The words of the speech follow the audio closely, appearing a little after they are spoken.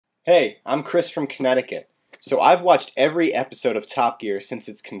Hey, I'm Chris from Connecticut. So I've watched every episode of Top Gear since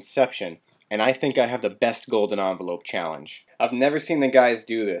its conception, and I think I have the best golden envelope challenge. I've never seen the guys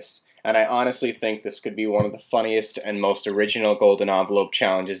do this, and I honestly think this could be one of the funniest and most original golden envelope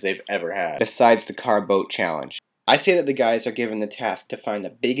challenges they've ever had, besides the car boat challenge. I say that the guys are given the task to find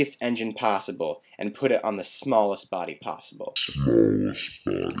the biggest engine possible and put it on the smallest body possible.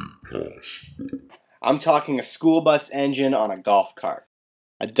 I'm talking a school bus engine on a golf cart,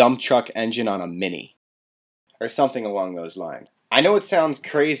 a dump truck engine on a Mini, or something along those lines. I know it sounds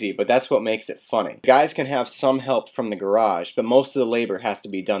crazy, but that's what makes it funny. Guys can have some help from the garage, but most of the labor has to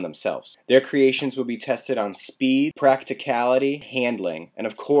be done themselves. Their creations will be tested on speed, practicality, handling, and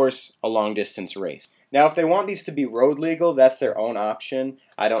of course, a long-distance race. Now, if they want these to be road legal, that's their own option.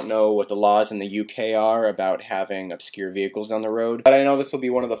 I don't know what the laws in the UK are about having obscure vehicles on the road, but I know this will be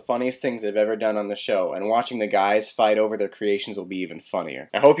one of the funniest things I've ever done on the show, and watching the guys fight over their creations will be even funnier.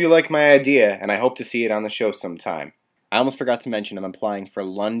 I hope you like my idea, and I hope to see it on the show sometime. I almost forgot to mention I'm applying for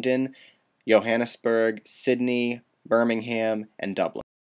London, Johannesburg, Sydney, Birmingham, and Dublin.